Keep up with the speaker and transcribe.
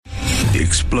the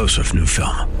explosive new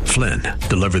film, Flynn,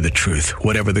 deliver the truth,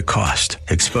 whatever the cost,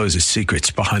 exposes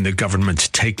secrets behind the government's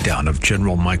takedown of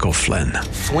General Michael Flynn.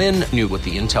 Flynn knew what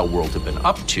the intel world had been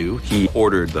up to. He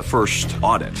ordered the first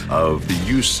audit of the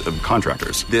use of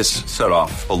contractors. This set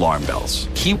off alarm bells.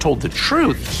 He told the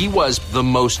truth. He was the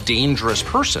most dangerous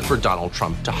person for Donald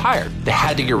Trump to hire. They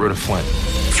had to get rid of Flynn.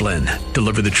 Flynn,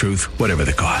 deliver the truth, whatever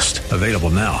the cost. Available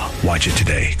now. Watch it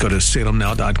today. Go to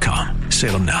salemnow.com.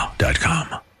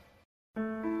 salemnow.com.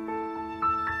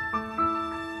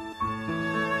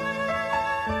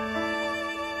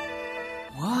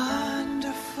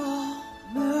 Wonderful,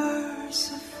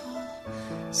 merciful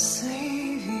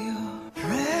Savior,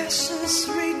 precious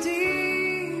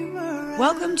Redeemer.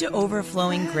 Welcome to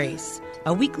Overflowing Grace,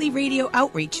 a weekly radio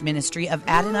outreach ministry of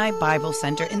Adonai Bible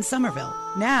Center in Somerville.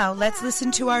 Now, let's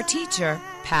listen to our teacher,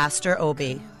 Pastor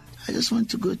Obi. I just want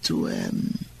to go to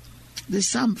the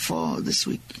Psalm for this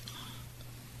week.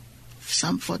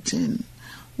 Psalm 14.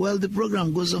 Well, the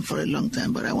program goes on for a long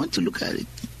time, but I want to look at it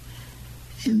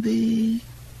in the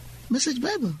Message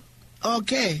Bible.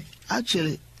 Okay.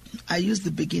 Actually, I used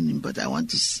the beginning, but I want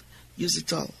to use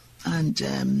it all. And,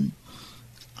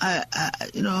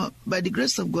 by the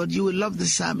grace of God, you will love the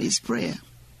Psalm. It's prayer.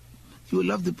 You will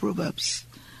love the Proverbs.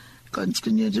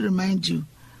 Continue to remind you,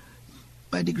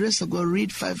 by the grace of God,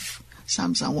 read 5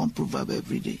 Psalms and 1 Proverb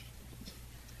every day.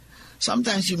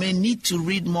 Sometimes you may need to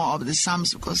read more of the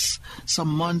Psalms because some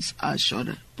months are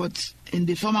shorter. But in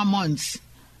the former months,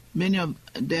 many of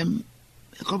them,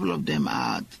 a couple of them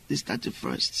are the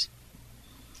 31st.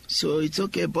 So it's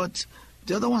okay. But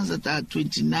the other ones that are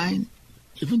 29,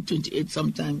 even 28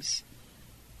 sometimes,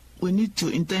 we need to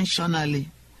intentionally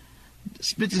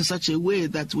split in such a way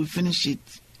that we finish it.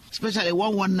 Especially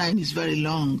 119 is very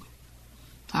long.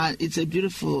 It's a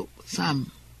beautiful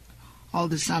psalm. All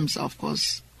the psalms are, of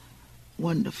course,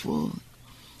 wonderful.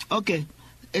 Okay,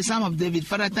 a Psalm of David.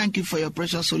 Father, thank you for your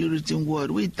precious holy written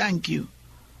word. We thank you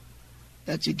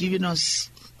that you're giving us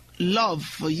love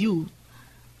for you,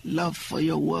 love for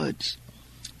your word.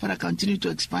 Father, continue to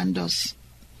expand us,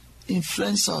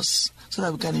 influence us, so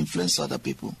that we can influence other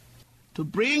people. To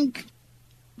bring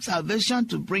salvation,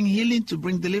 to bring healing, to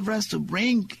bring deliverance, to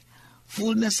bring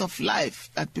fullness of life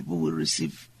that people will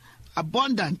receive.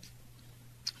 Abundant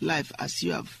life as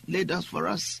you have laid out for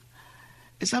us.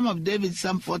 A Psalm of David,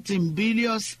 Psalm 14,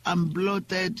 bilious and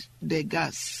bloated the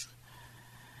gas.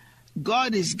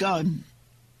 God is gone.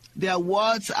 Their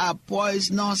words are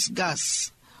poisonous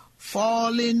gas,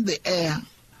 falling the air.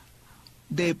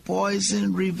 They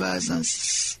poison rivers and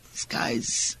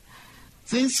skies.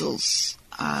 Thistles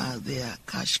are their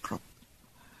cash crop.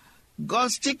 God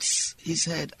sticks his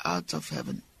head out of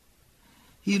heaven.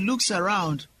 He looks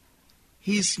around.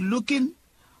 He's looking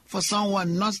for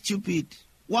someone not stupid.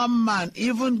 One man,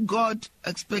 even God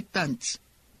expectant.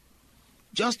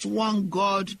 Just one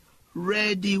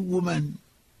God-ready woman.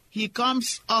 He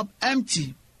comes up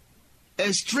empty.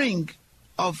 A string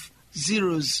of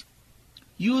zeros.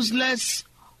 Useless,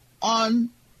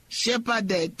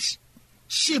 unshepherded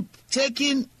sheep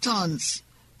taking turns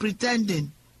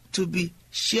pretending to be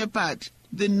shepherd.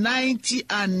 The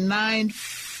 99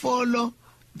 follow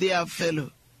their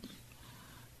fellow.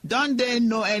 Don't they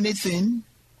know anything?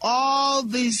 All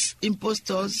these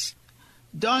impostors,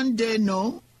 don't they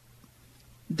know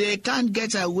they can't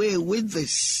get away with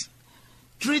this?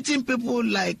 Treating people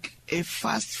like a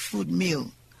fast food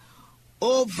meal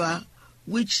over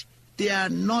which they are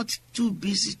not too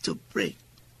busy to pray.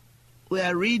 We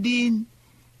are reading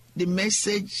the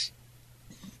Message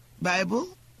Bible,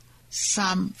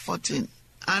 Psalm 14.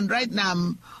 And right now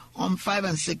I'm on 5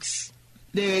 and 6.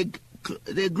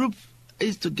 The group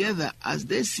is together as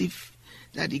they see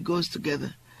that it goes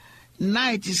together.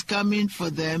 Night is coming for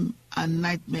them and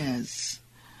nightmares.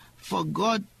 For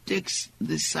God takes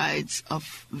the sides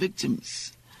of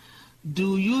victims.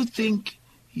 Do you think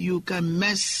you can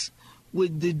mess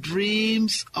with the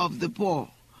dreams of the poor?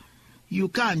 You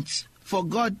can't, for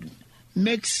God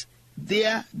makes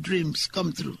their dreams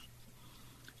come true.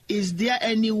 Is there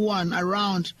anyone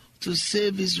around to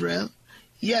save Israel?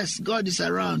 Yes, God is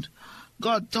around.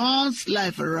 God turns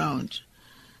life around.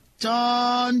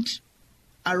 Turned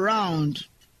around.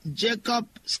 Jacob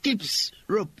skips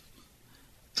rope.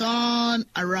 Turn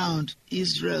around.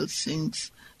 Israel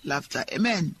sings laughter.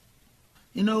 Amen.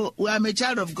 You know, when I'm a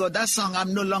child of God, that song,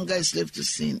 I'm no longer a slave to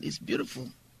sin, is beautiful.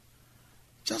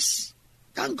 Just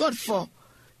thank God for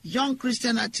young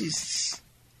Christian artists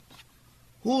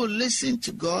who listen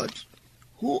to God,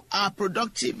 who are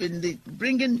productive in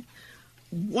bringing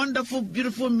wonderful,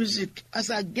 beautiful music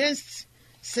as against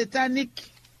satanic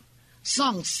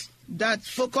songs that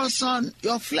focus on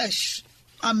your flesh,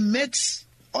 and makes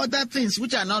other things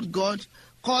which are not God,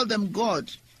 call them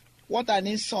God. What an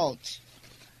insult.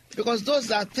 Because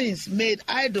those are things made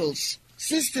idols,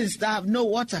 systems that have no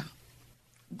water.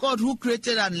 God who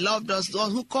created and loved us,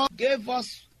 God who gave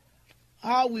us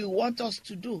how we want us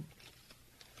to do.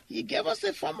 He gave us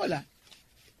a formula.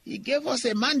 He gave us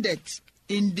a mandate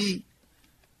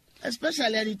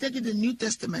especially when you take it in the New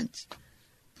Testament.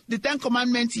 The 10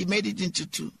 Commandments, he made it into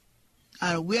 2.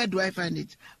 And where do I find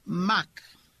it? Mark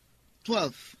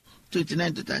 12,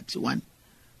 29 to 31.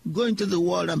 Go into the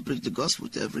world and preach the gospel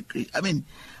to every creature.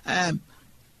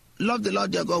 Love the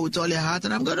Lord your God with all your heart.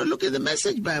 And I'm going to look in the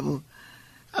Message Bible.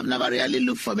 I've never really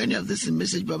looked for many of this in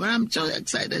Message Bible, but I'm so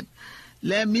excited.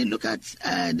 Let me look at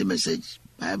the Message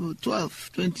Bible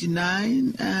 12,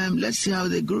 29. Let's see how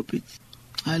they group it.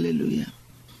 Hallelujah.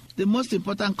 The most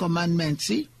important commandment,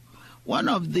 see? One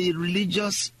of the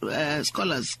religious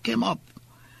scholars came up,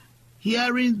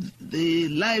 hearing the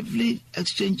lively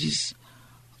exchanges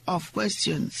of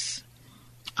questions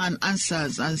and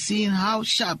answers and seeing how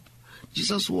sharp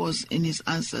Jesus was in his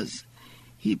answers.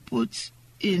 He put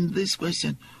in this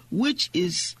question, which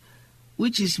is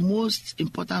most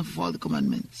important for all the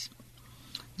commandments?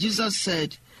 Jesus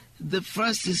said, the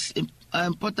first is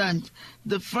important.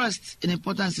 The first in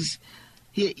importance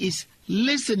is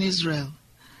listen, Israel.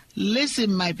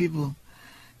 Listen, my people.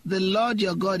 The Lord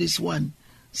your God is one.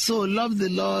 So love the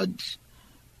Lord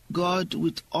God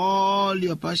with all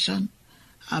your passion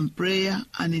and prayer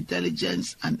and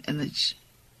intelligence and energy.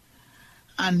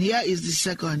 And here is the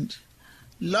second.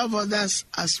 Love others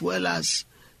as well as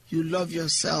you love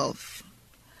yourself.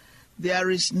 There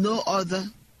is no other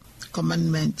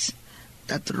commandment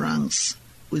that ranks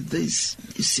with this.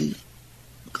 You see,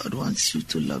 God wants you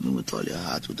to love him with all your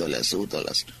heart, with all your soul, with all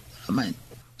your strength. Amen.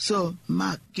 So,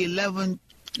 Mark 11,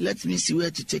 let me see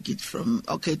where to take it from.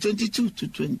 Okay, 22 to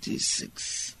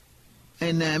 26.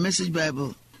 In Message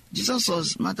Bible, Jesus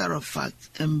was, matter of fact,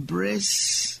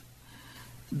 embrace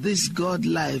this God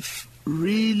life.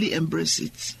 Really embrace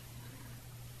it.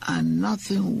 And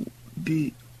nothing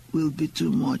will be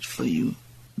too much for you.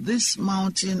 This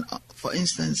mountain, for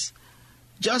instance,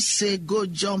 just say, go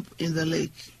jump in the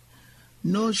lake.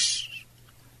 No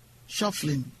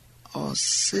shuffling or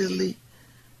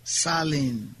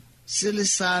silly-sallying.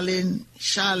 Silly-sallying,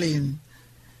 shalling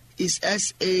is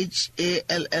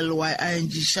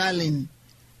S-H-A-L-L-Y-I-N-G, shalling.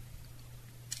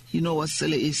 You know what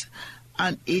silly is.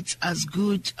 And it's as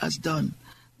good as done.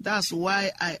 That's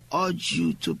why I urge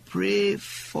you to pray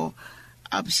for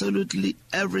absolutely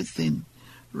everything,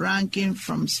 ranking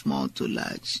from small to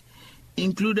large.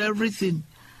 Include everything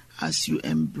as you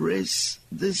embrace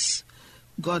this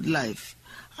God life,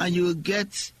 and you will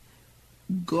get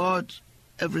God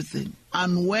everything.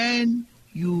 And when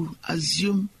you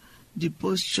assume the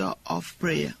posture of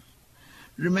prayer,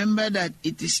 remember that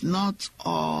it's not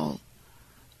all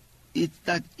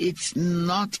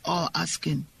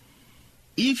asking.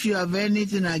 If you have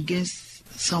anything against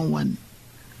someone,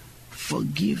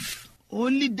 forgive.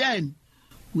 Only then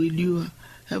will you,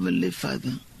 Heavenly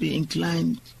Father, be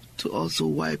inclined to also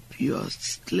wipe your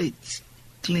slate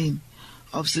clean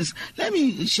of sins. Let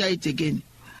me share it again.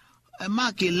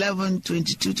 Mark 11,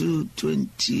 22 to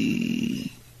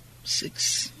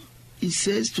 26. It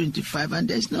says 25, and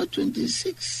there's no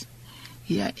 26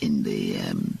 here in the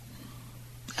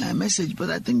message, but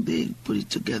I think they put it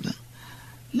together.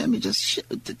 Let me just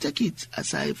take it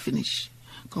as I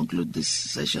conclude this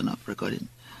session of recording.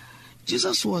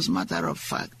 Jesus was matter of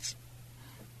fact.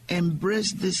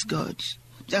 Embrace this God.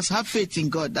 Just have faith in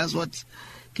God. That's what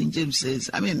King James says.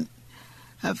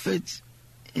 Have faith.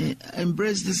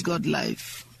 Embrace this God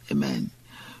life. Amen.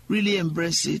 Really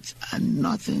embrace it, and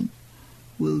nothing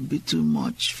will be too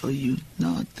much for you.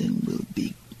 Nothing will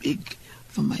be big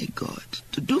for my God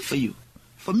to do for you.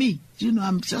 For me,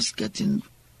 I'm just getting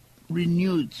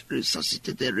renewed,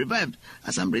 resuscitated, revived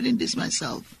as I'm reading this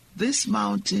myself. This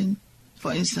mountain,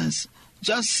 for instance,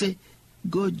 just say,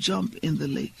 go jump in the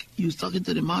lake. You're talking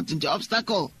to the mountain, the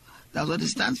obstacle. That's what it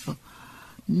stands for.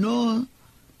 No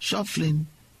shuffling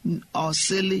or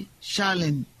silly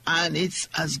shalling, and it's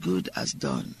as good as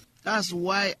done. That's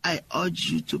why I urge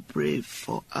you to pray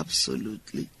for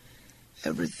absolutely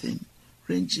everything,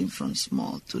 ranging from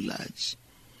small to large.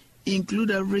 Include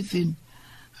everything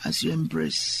as you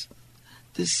embrace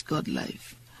this God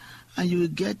life, and you will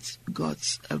get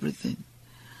God's everything.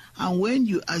 And when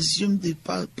you assume the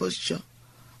posture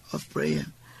of prayer,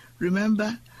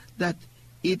 remember that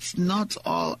it's not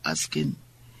all asking.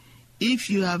 If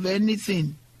you have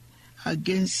anything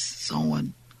against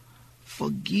someone,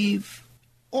 forgive.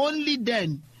 Only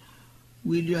then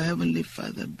will your Heavenly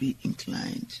Father be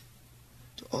inclined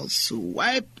to also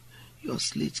wipe your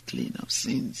slate clean of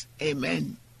sins.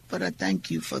 Amen. Father,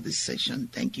 thank you for this session.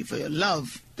 Thank you for your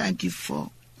love. Thank you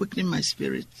for quickening my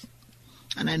spirit.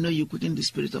 And I know you quicken the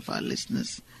spirit of our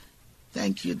listeners.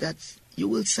 Thank you that you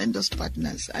will send us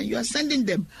partners, and you are sending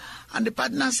them. And the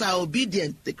partners are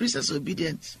obedient, the Christians are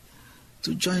obedient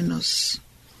to join us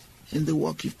in the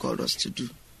work you've called us to do.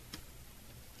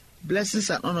 Blessings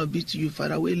and honor be to you,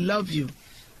 Father. We love you.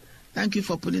 Thank you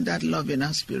for putting that love in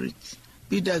our spirit.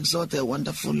 Be thou exalted,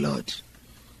 wonderful Lord.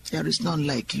 There is none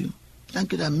like you.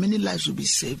 Thank you that many lives will be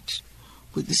saved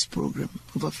with this program,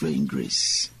 Overflowing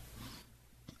Grace.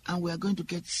 And we are going to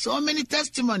get so many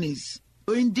testimonies,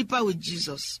 going deeper with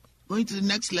Jesus, going to the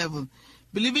next level,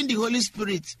 believing the Holy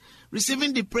Spirit,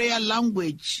 receiving the prayer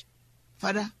language.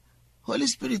 Father, Holy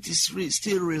Spirit is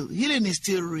still real. Healing is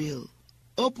still real.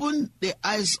 Open the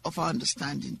eyes of our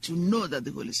understanding to know that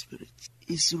the Holy Spirit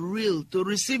is real, to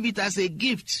receive it as a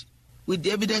gift with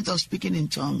the evidence of speaking in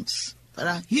tongues.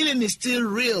 Father, healing is still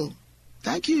real.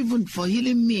 Thank you even for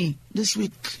healing me this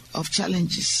week of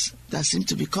challenges that seem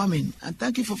to be coming. And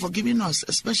thank you for forgiving us,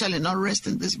 especially not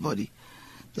resting this body.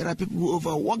 There are people who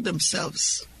overwork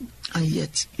themselves, and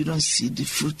yet you don't see the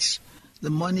fruit. The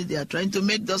money they are trying to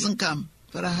make doesn't come.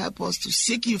 Father, help us to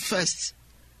seek you first.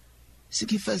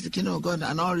 Seek you first, the kingdom of God,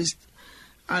 and all these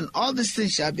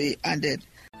things shall be added.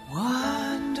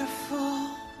 Wonderful,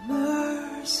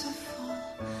 merciful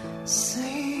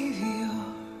Savior,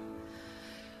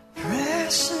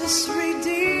 precious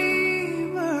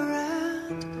Redeemer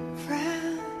and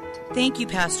friend. Thank you,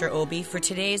 Pastor Obi, for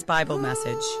today's Bible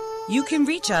message. You can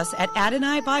reach us at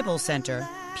Adonai Bible Center,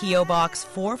 P.O. Box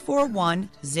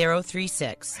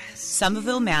 441036,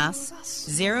 Somerville, Mass.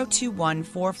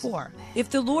 02144.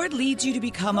 If the Lord leads you to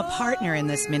become a partner in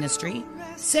this ministry,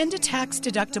 send a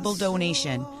tax-deductible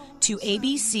donation to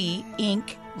ABC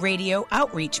Inc. Radio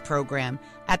Outreach Program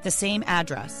at the same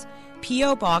address,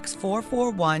 P.O. Box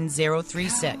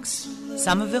 441036,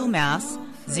 Somerville, Mass.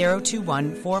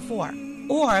 02144.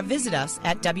 Or visit us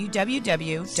at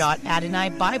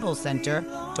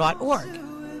www.AdonaiBibleCenter.org.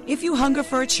 If you hunger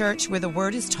for a church where the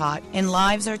Word is taught and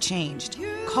lives are changed,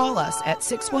 call us at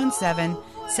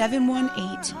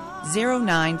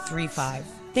 617-718-0935.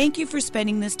 Thank you for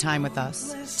spending this time with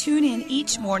us. Tune in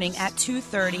each morning at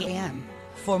 2:30 a.m.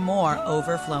 for more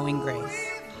Overflowing Grace.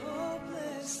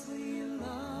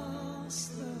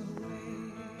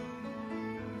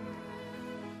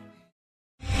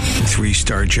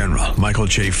 Three-star General Michael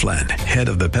J. Flynn, head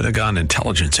of the Pentagon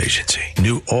Intelligence Agency,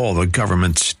 knew all the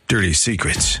government's dirty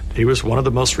secrets. He was one of the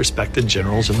most respected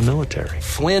generals in the military.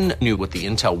 Flynn knew what the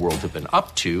intel world had been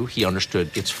up to. He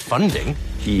understood its funding.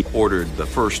 He ordered the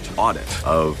first audit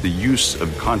of the use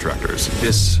of contractors.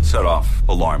 This set off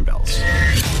alarm bells.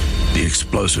 The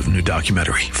explosive new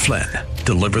documentary, Flynn,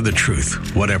 Deliver the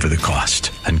Truth, Whatever the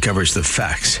Cost, uncovers the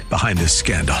facts behind this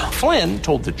scandal. Flynn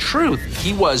told the truth.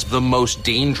 He was the most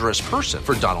dangerous person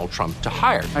for Donald Trump to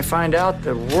hire. I find out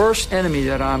the worst enemy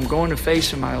that I'm going to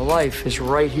face in my life is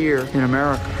right here in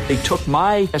America. They took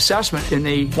my assessment and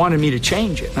they wanted me to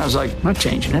change it. And I was like, I'm not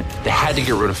changing it. They had to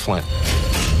get rid of Flynn.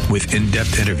 With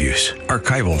in-depth interviews,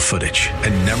 archival footage,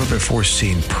 and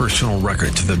never-before-seen personal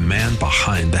records of the man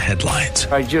behind the headlines.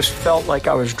 I just felt like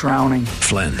I was drowning.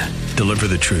 Flynn, Deliver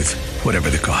the Truth, Whatever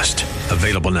the Cost.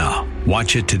 Available now.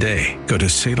 Watch it today. Go to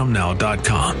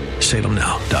salemnow.com.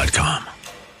 salemnow.com.